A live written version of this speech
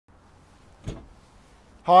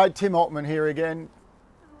Hi, Tim Ottman here again.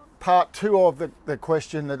 Part two of the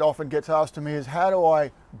question that often gets asked to me is, how do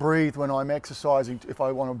I breathe when I'm exercising if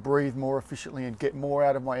I want to breathe more efficiently and get more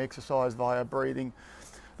out of my exercise via breathing?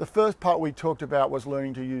 The first part we talked about was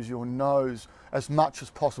learning to use your nose as much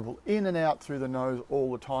as possible. In and out through the nose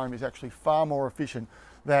all the time is actually far more efficient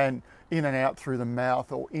than in and out through the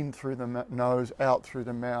mouth, or in through the nose, out through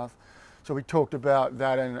the mouth. So we talked about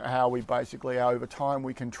that and how we basically, over time,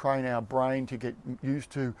 we can train our brain to get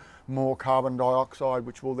used to more carbon dioxide,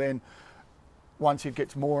 which will then, once it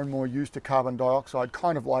gets more and more used to carbon dioxide,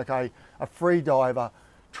 kind of like a free diver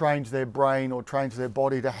trains their brain or trains their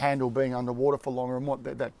body to handle being underwater for longer, and what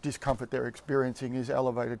that discomfort they're experiencing is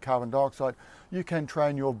elevated carbon dioxide. You can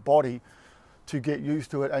train your body to get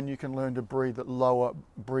used to it, and you can learn to breathe at lower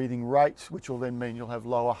breathing rates, which will then mean you'll have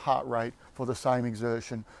lower heart rate for the same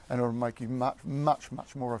exertion, and it'll make you much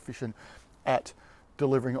more efficient at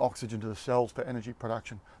delivering oxygen to the cells for energy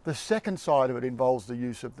production. The second side of it involves the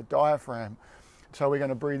use of the diaphragm. So we're going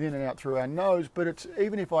to breathe in and out through our nose, but it's,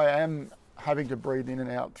 even if I am having to breathe in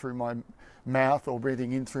and out through my mouth, or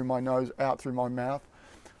breathing in through my nose, out through my mouth,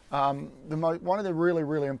 one of the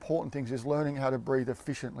really important things is learning how to breathe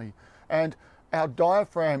efficiently. And our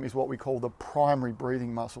diaphragm is what we call the primary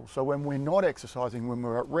breathing muscle. So when we're not exercising, when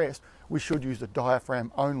we're at rest, we should use the diaphragm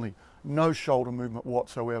only, no shoulder movement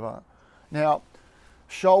whatsoever. Now,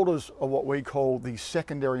 shoulders are what we call the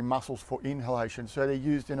secondary muscles for inhalation, so they're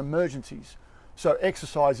used in emergencies. So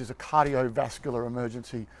exercise is a cardiovascular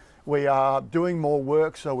emergency. We are doing more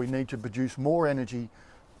work, so we need to produce more energy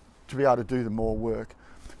to be able to do the more work.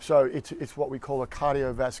 So it's what we call a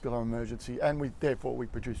cardiovascular emergency, and therefore we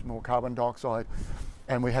produce more carbon dioxide,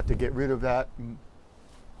 and we have to get rid of that, and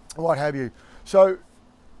what have you. So,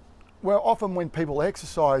 well, often when people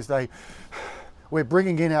exercise, we're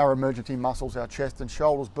bringing in our emergency muscles, our chest and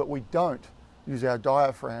shoulders, but we don't use our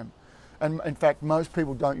diaphragm. And in fact, most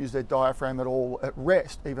people don't use their diaphragm at all at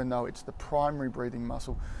rest, even though it's the primary breathing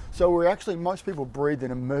muscle. So most people breathe in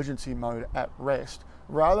emergency mode at rest,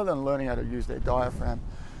 rather than learning how to use their diaphragm.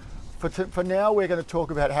 For now, we're going to talk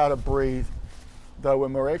about how to breathe, though,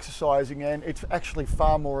 when we're exercising, and it's actually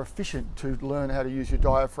far more efficient to learn how to use your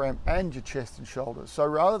diaphragm and your chest and shoulders. So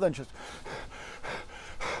rather than just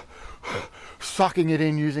sucking it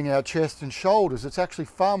in using our chest and shoulders, it's actually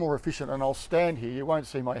far more efficient. And I'll stand here, you won't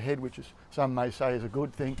see my head, which is, some may say, is a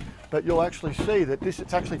good thing, but you'll actually see that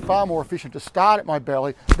it's actually far more efficient to start at my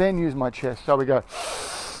belly, then use my chest. So we go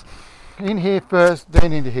in here first,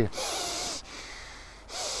 then into here.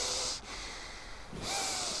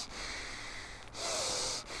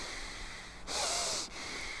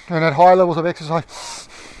 And at high levels of exercise,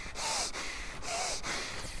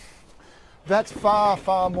 that's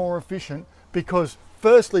far more efficient, because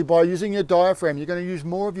firstly, by using your diaphragm, you're going to use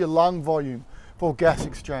more of your lung volume for gas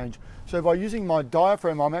exchange. So by using my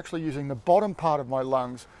diaphragm, I'm actually using the bottom part of my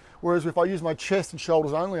lungs, whereas if I use my chest and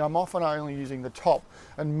shoulders only, I'm often only using the top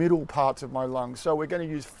and middle parts of my lungs. So we're going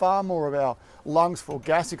to use far more of our lungs for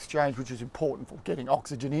gas exchange, which is important for getting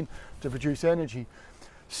oxygen in to produce energy.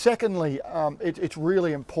 Secondly, it's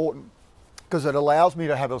really important because it allows me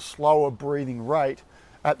to have a slower breathing rate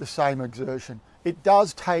at the same exertion. It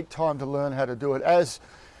does take time to learn how to do it, as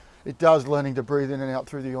it does learning to breathe in and out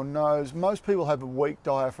through your nose. Most people have a weak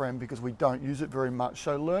diaphragm because we don't use it very much.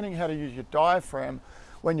 So learning how to use your diaphragm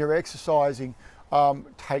when you're exercising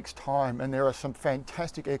takes time, and there are some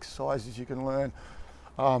fantastic exercises you can learn,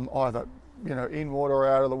 either in water or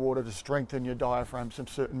out of the water, to strengthen your diaphragm, some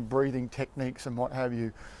certain breathing techniques and what have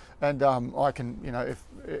you. And I can,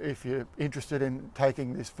 if you're interested in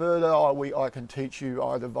taking this further, I can teach you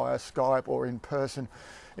either via Skype or in person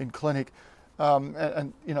in clinic.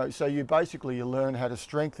 So you learn how to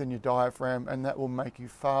strengthen your diaphragm, and that will make you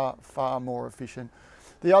far more efficient.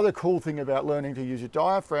 The other cool thing about learning to use your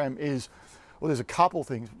diaphragm is, well, there's a couple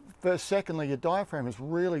things. Secondly, your diaphragm is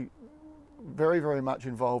really very much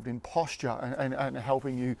involved in posture and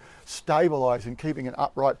helping you stabilize and keeping an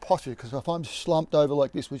upright posture, because if I'm slumped over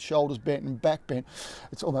like this with shoulders bent and back bent,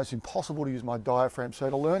 it's almost impossible to use my diaphragm. So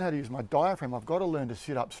to learn how to use my diaphragm, I've got to learn to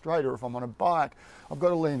sit up straight, or if I'm on a bike, I've got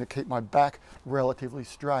to learn to keep my back relatively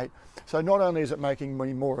straight. So not only is it making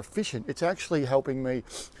me more efficient, it's actually helping me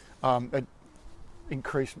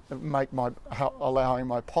allowing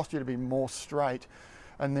my posture to be more straight,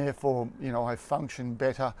 and therefore I function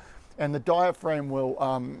better. And the diaphragm will,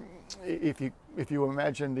 if you if you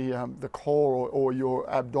imagine the core or your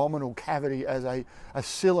abdominal cavity as a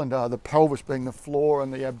cylinder, the pelvis being the floor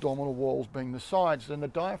and the abdominal walls being the sides, then the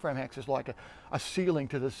diaphragm acts as like a ceiling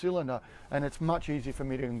to the cylinder, and it's much easier for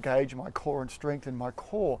me to engage my core and strengthen my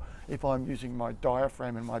core if I'm using my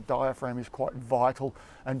diaphragm, and my diaphragm is quite vital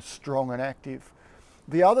and strong and active.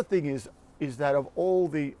 The other thing is that of all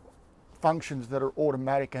the functions that are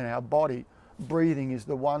automatic in our body, breathing is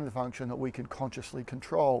the one function that we can consciously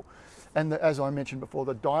control. And as I mentioned before,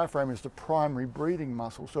 the diaphragm is the primary breathing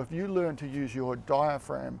muscle. So if you learn to use your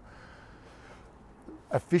diaphragm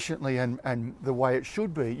efficiently and the way it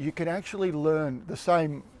should be, you can actually learn the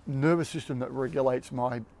same nervous system that regulates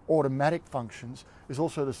my automatic functions is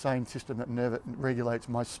also the same system that regulates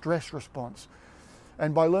my stress response.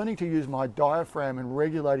 And by learning to use my diaphragm and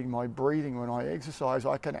regulating my breathing when I exercise,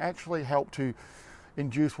 I can actually help to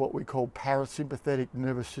induce what we call parasympathetic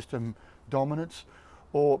nervous system dominance,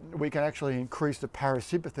 or we can actually increase the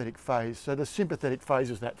parasympathetic phase. So the sympathetic phase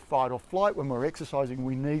is that fight or flight. When we're exercising,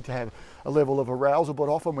 we need to have a level of arousal, but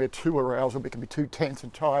often we're too arousal, we can be too tense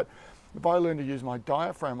and tight. If I learn to use my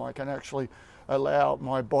diaphragm, I can actually allow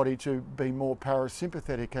my body to be more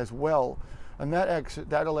parasympathetic as well. And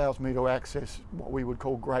that allows me to access what we would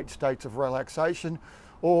call great states of relaxation,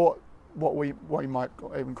 or what we might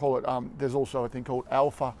even call it, there's also a thing called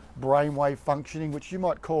alpha brainwave functioning, which you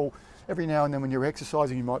might call every now and then when you're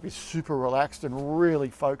exercising, you might be super relaxed and really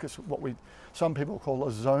focused, what some people call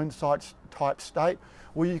a zone type state,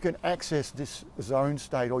 where you can access this zone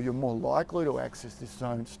state, or you're more likely to access this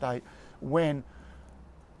zone state when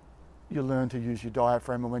you learn to use your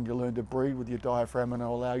diaphragm, and when you learn to breathe with your diaphragm and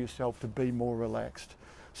allow yourself to be more relaxed.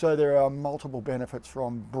 So there are multiple benefits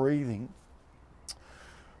from breathing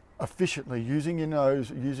efficiently, using your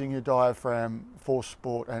nose, using your diaphragm for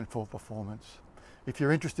sport and for performance. If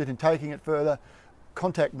you're interested in taking it further,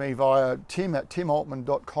 contact me via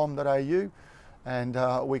tim@timaltman.com.au,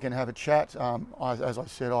 and we can have a chat, as I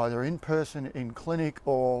said, either in person, in clinic,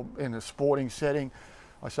 or in a sporting setting.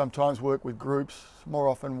 I sometimes work with groups, more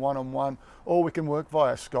often one-on-one, or we can work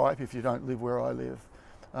via Skype if you don't live where I live.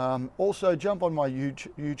 Also, jump on my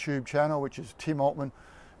YouTube channel, which is Tim Altman,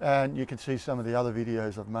 and you can see some of the other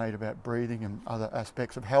videos I've made about breathing and other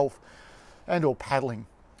aspects of health, and or paddling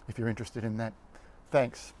if you're interested in that.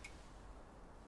 Thanks.